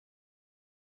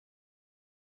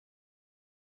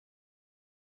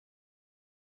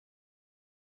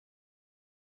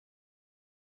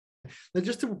Now,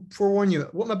 just to forewarn you,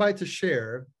 what I'm about to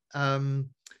share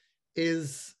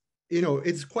is,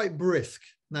 it's quite brisk.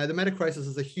 Now, the meta-crisis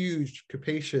is a huge,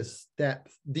 capacious,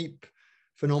 deep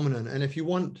phenomenon. And if you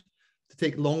want to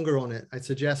take longer on it, I'd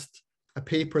suggest a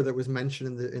paper that was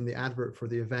mentioned in the advert for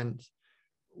the event,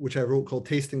 which I wrote, called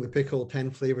Tasting the Pickle,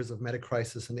 10 Flavors of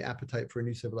Meta-Crisis and the Appetite for a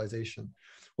New Civilization.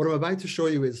 What I'm about to show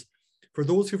you is, for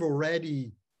those who've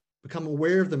already become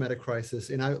aware of the meta-crisis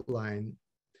in outline,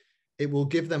 it will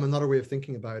give them another way of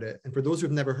thinking about it. And for those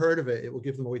who've never heard of it, it will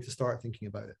give them a way to start thinking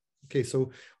about it. Okay,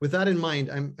 so with that in mind,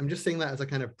 I'm just saying that as a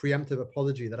kind of preemptive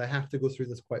apology that I have to go through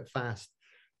this quite fast,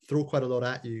 throw quite a lot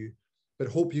at you, but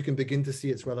hope you can begin to see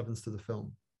its relevance to the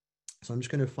film. So I'm just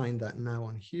going to find that now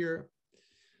on here.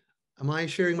 Am I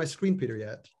sharing my screen, Peter,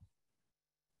 yet?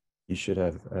 You should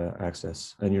have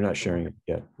access, and you're not sharing it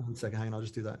yet. 1 second, hang on, I'll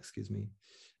just do that, excuse me.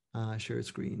 Share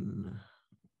screen.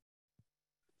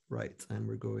 Right, and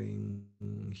we're going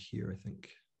here, I think.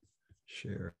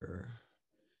 Share.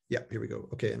 Yeah, here we go.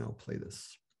 Okay, and I'll play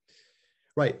this.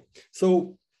 Right,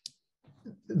 so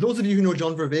those of you who know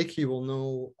John Vervaeke will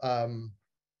know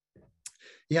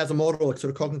he has a model, a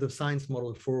sort of cognitive science model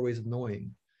of 4 ways of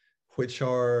knowing, which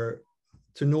are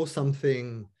to know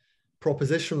something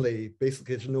propositionally,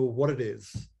 basically to know what it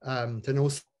is, to know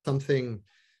something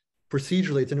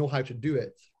procedurally, to know how to do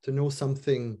it, to know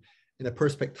something in a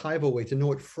perspectival way, to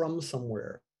know it from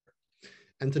somewhere,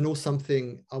 and to know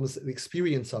something, almost the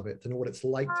experience of it, to know what it's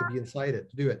like to be inside it,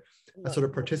 to do it, a sort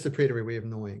of participatory way of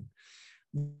knowing.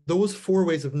 Those 4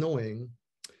 ways of knowing,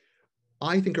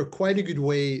 I think, are quite a good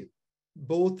way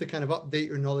both to kind of update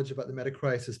your knowledge about the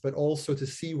meta-crisis, but also to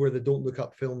see where the Don't Look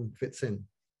Up film fits in.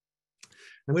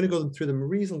 I'm going to go through them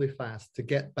reasonably fast to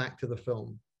get back to the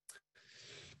film.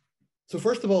 So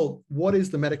first of all, what is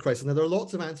the meta-crisis? Now, there are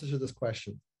lots of answers to this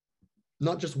question.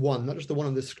 Not just one, not just the one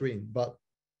on this screen, but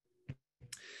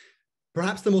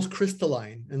perhaps the most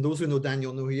crystalline, and those who know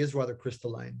Daniel know he is rather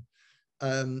crystalline,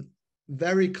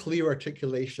 very clear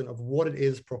articulation of what it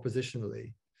is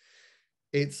propositionally.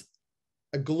 It's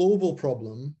a global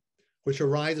problem which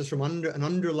arises from an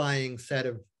underlying set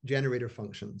of generator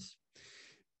functions.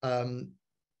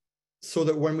 So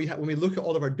that when we look at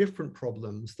all of our different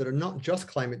problems that are not just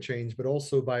climate change, but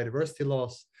also biodiversity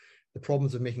loss, the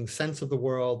problems of making sense of the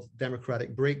world,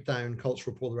 democratic breakdown,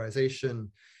 cultural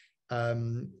polarization,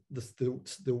 the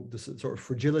sort of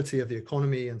fragility of the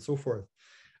economy and so forth.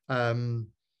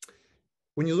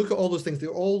 When you look at all those things, they're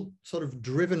all sort of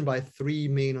driven by 3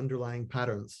 main underlying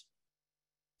patterns.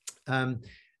 And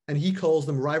he calls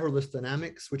them rivalrous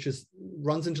dynamics, which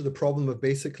runs into the problem of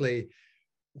basically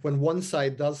when one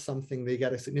side does something, they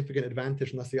get a significant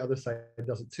advantage unless the other side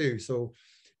does it too. So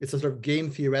it's a sort of game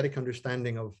theoretic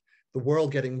understanding of the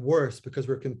world getting worse because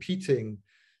we're competing,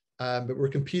 but we're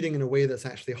competing in a way that's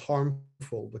actually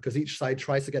harmful because each side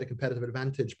tries to get a competitive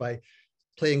advantage by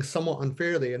playing somewhat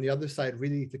unfairly, and the other side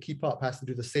really, to keep up, has to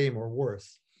do the same or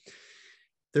worse.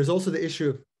 There's also the issue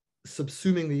of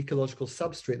subsuming the ecological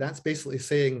substrate. That's basically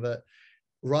saying that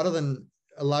rather than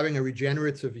allowing a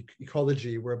regenerative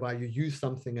ecology whereby you use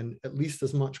something and at least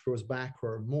as much grows back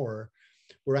or more,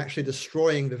 we're actually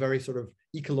destroying the very sort of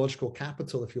ecological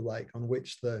capital, if you like, on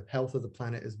which the health of the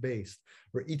planet is based.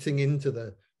 We're eating into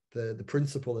the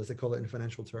principle, as they call it in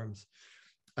financial terms.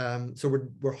 So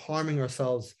we're harming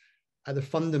ourselves at the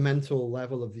fundamental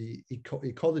level of the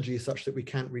ecology such that we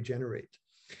can't regenerate.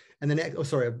 And then, oh,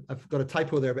 sorry, I've got a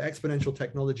typo there, but exponential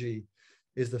technology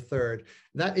is the third.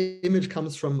 That image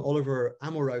comes from Oliver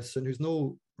Rowson, who's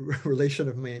no relation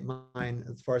of mine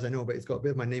as far as I know, but he's got a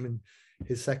bit of my name in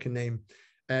his second name.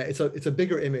 It's a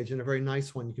bigger image and a very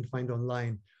nice one you can find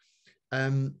online.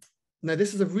 Now,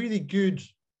 this is a really good,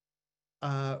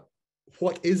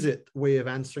 what is it way of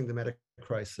answering the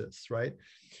meta-crisis, right?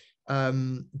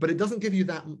 But it doesn't give you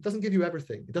doesn't give you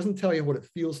everything. It doesn't tell you what it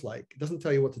feels like. It doesn't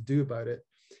tell you what to do about it.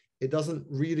 It doesn't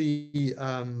really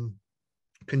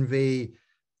convey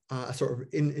a sort of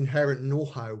inherent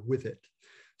know-how with it.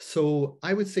 So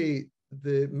I would say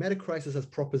the meta-crisis as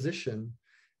proposition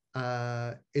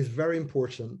is very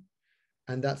important,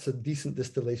 and that's a decent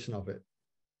distillation of it.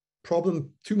 Problem,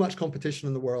 too much competition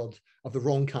in the world of the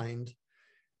wrong kind,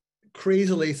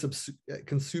 crazily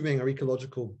consuming our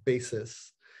ecological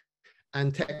basis,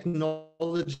 and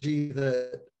technology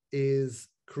that is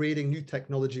creating new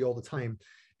technology all the time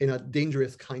in a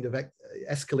dangerous kind of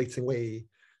escalating way,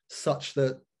 such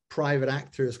that private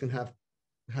actors can have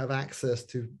access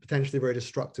to potentially very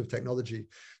destructive technology.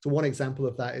 So one example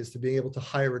of that is to being able to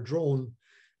hire a drone,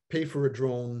 pay for a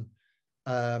drone,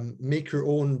 make your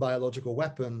own biological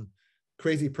weapon.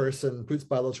 Crazy person puts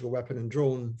biological weapon in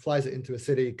drone, flies it into a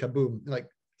city, kaboom. Like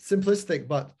simplistic,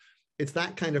 but it's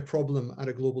that kind of problem at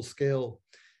a global scale.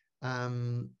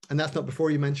 And that's not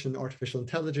before you mention artificial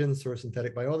intelligence or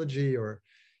synthetic biology or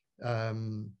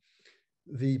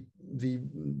the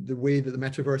way that the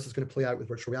metaverse is going to play out with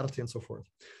virtual reality and so forth.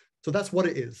 So that's what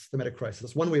it is, the meta crisis.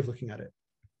 That's one way of looking at it.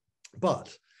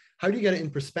 But how do you get it in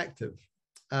perspective?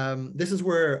 This is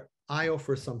where I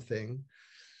offer something,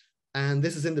 and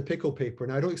this is in the Pickle paper.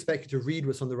 Now, I don't expect you to read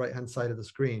what's on the right-hand side of the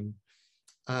screen,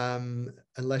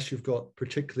 unless you've got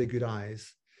particularly good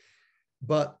eyes.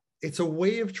 But it's a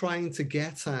way of trying to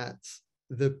get at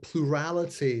the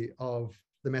plurality of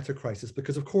the meta crisis,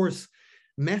 because of course,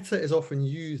 meta is often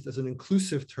used as an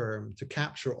inclusive term to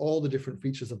capture all the different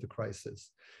features of the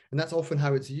crisis. And that's often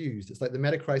how it's used. It's like the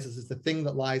meta crisis is the thing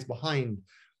that lies behind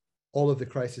all of the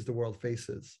crises the world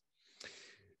faces.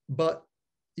 But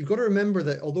you've got to remember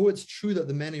that although it's true that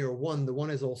the many are one, the one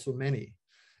is also many.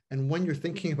 And when you're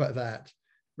thinking about that,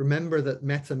 remember that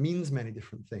meta means many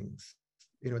different things.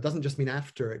 It doesn't just mean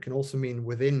after, it can also mean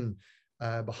within,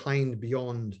 behind,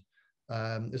 beyond.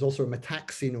 There's also a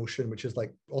metaxy notion, which is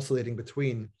like oscillating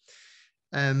between.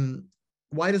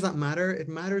 Why does that matter? It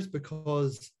matters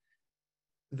because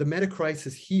the meta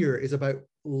crisis here is about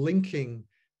linking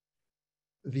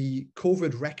the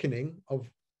COVID reckoning of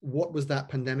what was that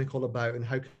pandemic all about and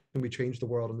how can we change the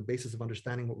world on the basis of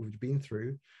understanding what we've been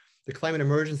through. The climate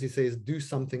emergency says, do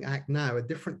something, act now, a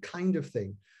different kind of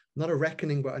thing, not a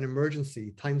reckoning, but an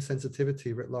emergency, time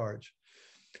sensitivity writ large.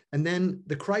 And then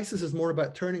the crisis is more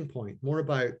about turning point, more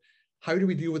about how do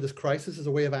we deal with this crisis as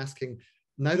a way of asking,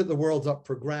 now that the world's up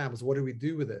for grabs, what do we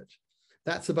do with it?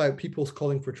 That's about people's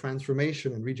calling for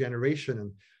transformation and regeneration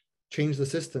and change the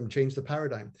system, change the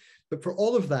paradigm. But for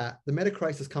all of that, the meta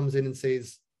crisis comes in and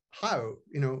says, how?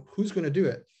 Who's going to do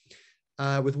it?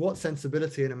 With what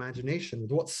sensibility and imagination?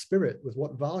 With what spirit? With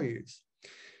what values?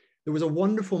 There was a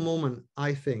wonderful moment,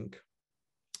 I think,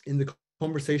 in the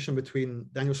conversation between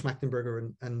Daniel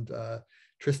Schmachtenberger and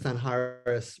Tristan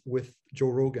Harris with Joe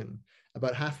Rogan,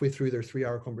 about halfway through their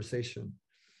 3-hour conversation,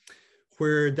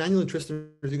 where Daniel and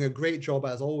Tristan are doing a great job,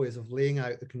 as always, of laying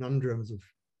out the conundrums of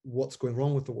what's going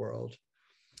wrong with the world.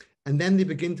 And then they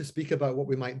begin to speak about what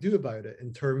we might do about it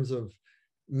in terms of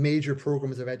major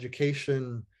programs of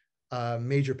education,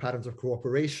 major patterns of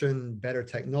cooperation, better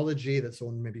technology that's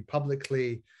owned maybe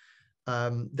publicly.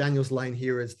 Daniel's line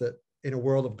here is that in a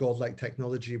world of godlike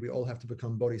technology, we all have to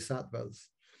become bodhisattvas.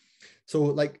 So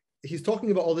like he's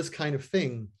talking about all this kind of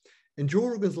thing. And Joe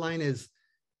Rogan's line is,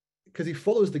 because he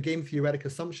follows the game theoretic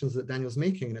assumptions that Daniel's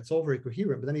making, and it's all very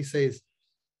coherent, but then he says,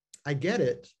 I get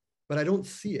it, but I don't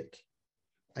see it.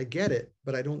 I get it,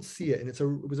 but I don't see it. And it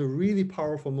was a really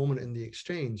powerful moment in the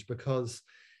exchange, because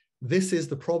this is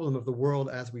the problem of the world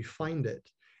as we find it.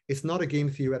 It's not a game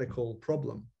theoretical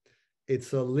problem.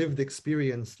 It's a lived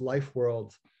experience, life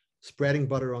world, spreading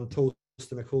butter on toast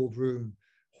in a cold room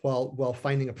while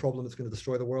finding a problem that's going to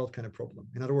destroy the world kind of problem.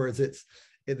 In other words,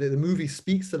 the movie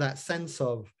speaks to that sense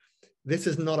of, this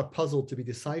is not a puzzle to be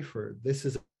deciphered. This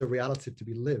is a reality to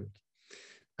be lived.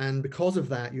 And because of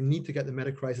that, you need to get the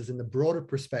meta crisis in the broader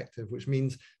perspective, which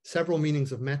means several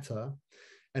meanings of meta.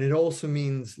 And it also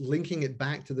means linking it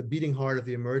back to the beating heart of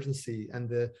the emergency and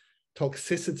the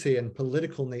toxicity and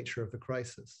political nature of the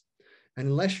crisis. And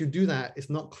unless you do that, it's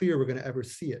not clear we're going to ever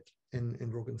see it in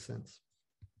Rogan's sense.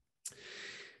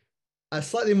 A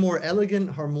slightly more elegant,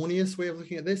 harmonious way of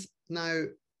looking at this. Now,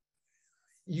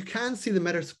 you can see the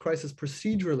meta crisis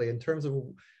procedurally in terms of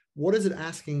what is it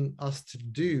asking us to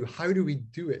do? How do we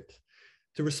do it?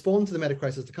 To respond to the meta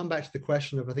crisis, to come back to the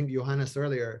question of, I think, Johannes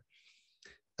earlier,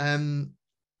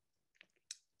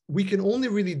 we can only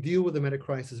really deal with the meta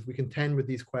crisis if we contend with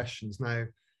these questions. Now,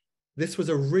 this was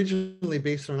originally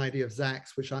based on an idea of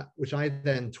Zach's, which I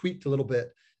then tweaked a little bit,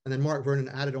 and then Mark Vernon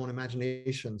added on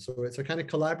imagination. So it's a kind of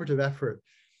collaborative effort.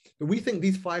 But we think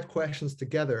these 5 questions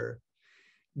together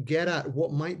get at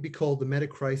what might be called the meta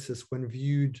crisis when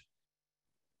viewed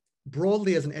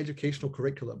broadly as an educational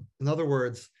curriculum. In other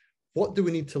words, what do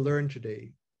we need to learn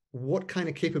today? What kind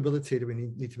of capability do we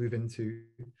need to move into?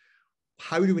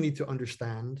 How do we need to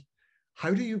understand?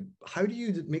 How do you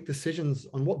make decisions?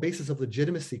 On what basis of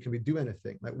legitimacy can we do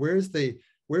anything? Like where's the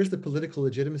political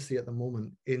legitimacy at the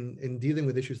moment in dealing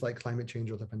with issues like climate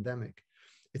change or the pandemic?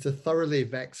 It's a thoroughly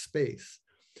vexed space.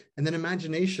 And then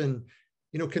imagination,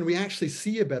 can we actually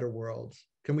see a better world?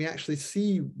 Can we actually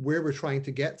see where we're trying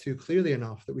to get to clearly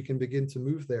enough that we can begin to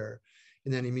move there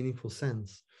in any meaningful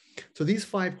sense? So these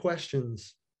 5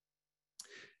 questions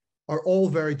are all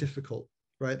very difficult,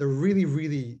 right? They're really,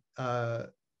 really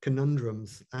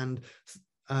conundrums. And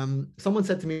someone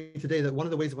said to me today that one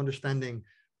of the ways of understanding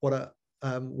what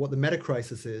the meta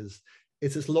crisis is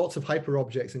it's lots of hyper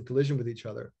objects in collision with each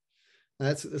other. And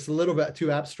it's a little bit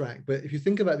too abstract, but if you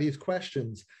think about these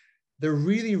questions, they're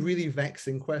really, really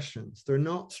vexing questions. They're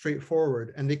not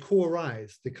straightforward, and they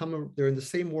co-arise. They're in the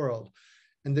same world.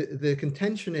 And the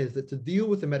contention is that to deal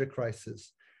with the meta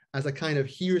crisis as a kind of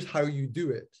here's how you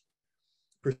do it,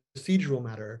 procedural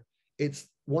matter, it's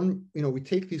one, we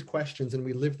take these questions and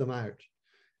we live them out.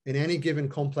 In any given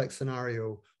complex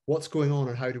scenario, what's going on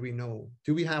and how do we know?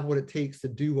 Do we have what it takes to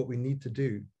do what we need to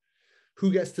do?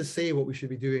 Who gets to say what we should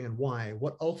be doing and why?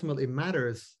 What ultimately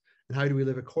matters and how do we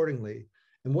live accordingly?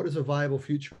 And what does a viable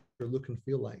future look and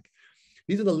feel like?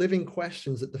 These are the living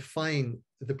questions that define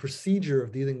the procedure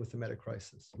of dealing with the meta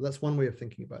crisis. So that's one way of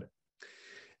thinking about it.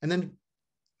 And then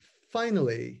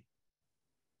finally,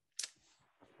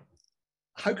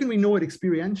 how can we know it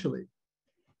experientially?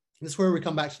 This is where we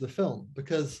come back to the film,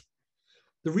 because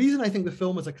the reason I think the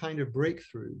film is a kind of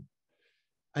breakthrough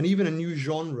and even a new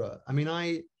genre, I mean,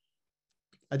 I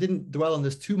didn't dwell on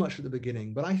this too much at the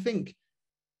beginning, but I think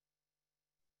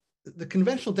the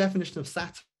conventional definition of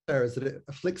satire is that it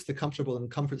afflicts the comfortable and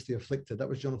comforts the afflicted. That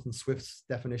was Jonathan Swift's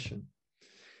definition.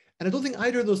 And I don't think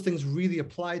either of those things really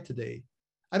apply today.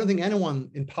 I don't think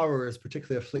anyone in power is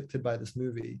particularly afflicted by this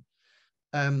movie,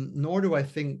 nor do I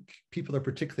think people are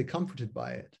particularly comforted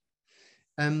by it.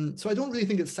 So I don't really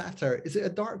think it's satire. Is it a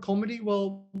dark comedy?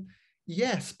 Well,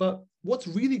 yes, but what's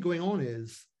really going on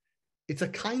is it's a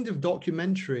kind of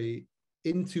documentary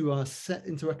into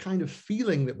a kind of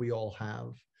feeling that we all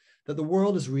have that the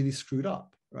world is really screwed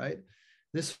up, right?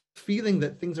 This feeling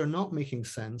that things are not making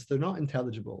sense, they're not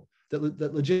intelligible,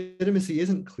 that legitimacy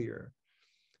isn't clear,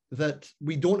 that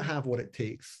we don't have what it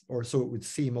takes, or so it would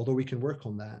seem, although we can work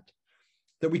on that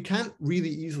we can't really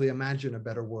easily imagine a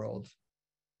better world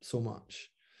so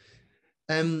much.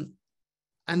 And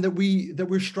that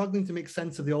we're struggling to make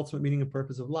sense of the ultimate meaning and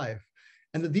purpose of life,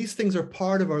 and that these things are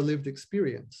part of our lived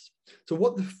experience. So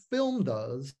what the film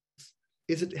does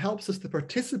is it helps us to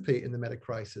participate in the meta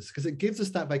crisis, because it gives us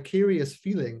that vicarious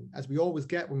feeling, as we always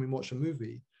get when we watch a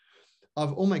movie,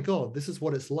 of, oh my God, this is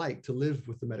what it's like to live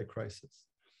with the meta crisis.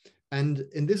 And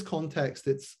in this context,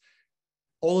 it's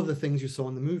all of the things you saw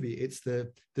in the movie. It's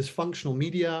the dysfunctional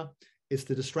media, it's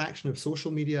the distraction of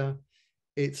social media,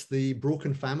 it's the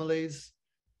broken families,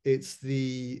 it's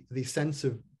the sense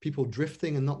of people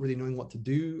drifting and not really knowing what to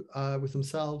do with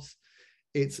themselves.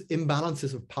 It's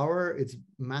imbalances of power, it's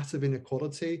massive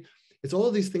inequality. It's all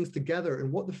of these things together. And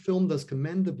what the film does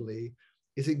commendably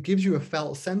is it gives you a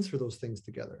felt sense for those things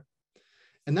together.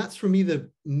 And that's, for me, the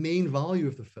main value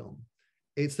of the film.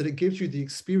 It's that it gives you the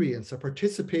experience, a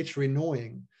participatory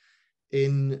knowing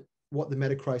in what the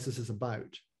meta crisis is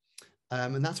about.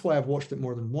 And that's why I've watched it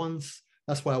more than once.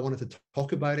 That's why I wanted to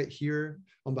talk about it here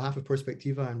on behalf of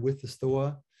Perspectiva and with the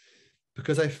STOA,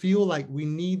 because I feel like we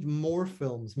need more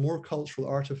films, more cultural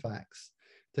artifacts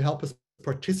to help us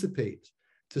participate,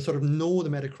 to sort of know the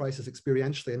meta crisis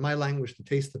experientially, in my language, to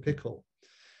taste the pickle.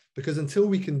 Because until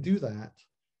we can do that,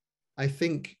 I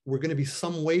think we're going to be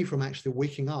some way from actually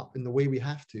waking up in the way we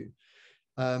have to.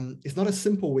 It's not a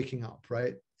simple waking up,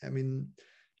 right? I mean,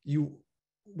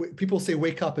 people say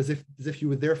wake up as if you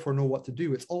would therefore know what to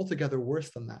do. It's altogether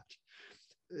worse than that.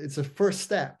 It's a first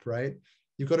step, right?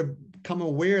 You've got to become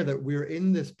aware that we're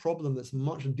in this problem that's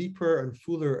much deeper and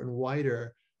fuller and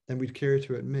wider than we'd care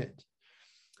to admit.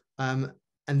 And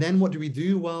then what do we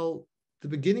do? Well, the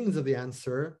beginnings of the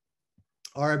answer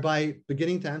are by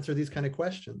beginning to answer these kind of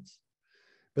questions.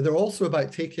 But they're also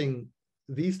about taking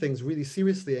these things really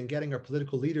seriously and getting our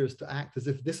political leaders to act as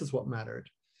if this is what mattered.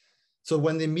 So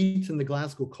when they meet in the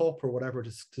Glasgow COP or whatever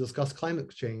to discuss climate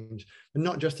change, they're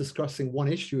not just discussing one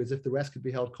issue as if the rest could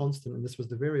be held constant and this was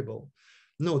the variable.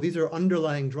 No, these are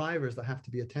underlying drivers that have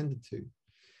to be attended to.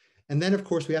 And then, of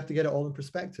course, we have to get it all in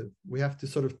perspective. We have to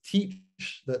sort of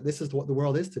teach that this is what the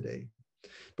world is today.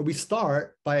 But we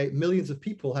start by millions of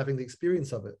people having the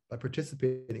experience of it, by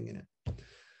participating in it.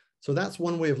 So that's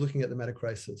one way of looking at the meta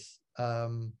crisis,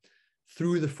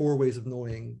 through the 4 ways of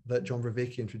knowing that John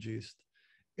Vervaeke introduced.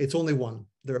 It's only one,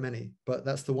 there are many, but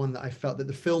that's the one that I felt that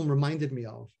the film reminded me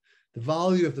of. The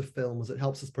value of the film is it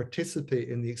helps us participate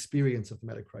in the experience of the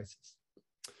meta crisis.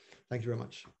 Thank you very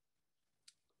much.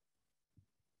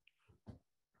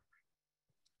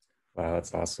 Wow,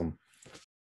 that's awesome.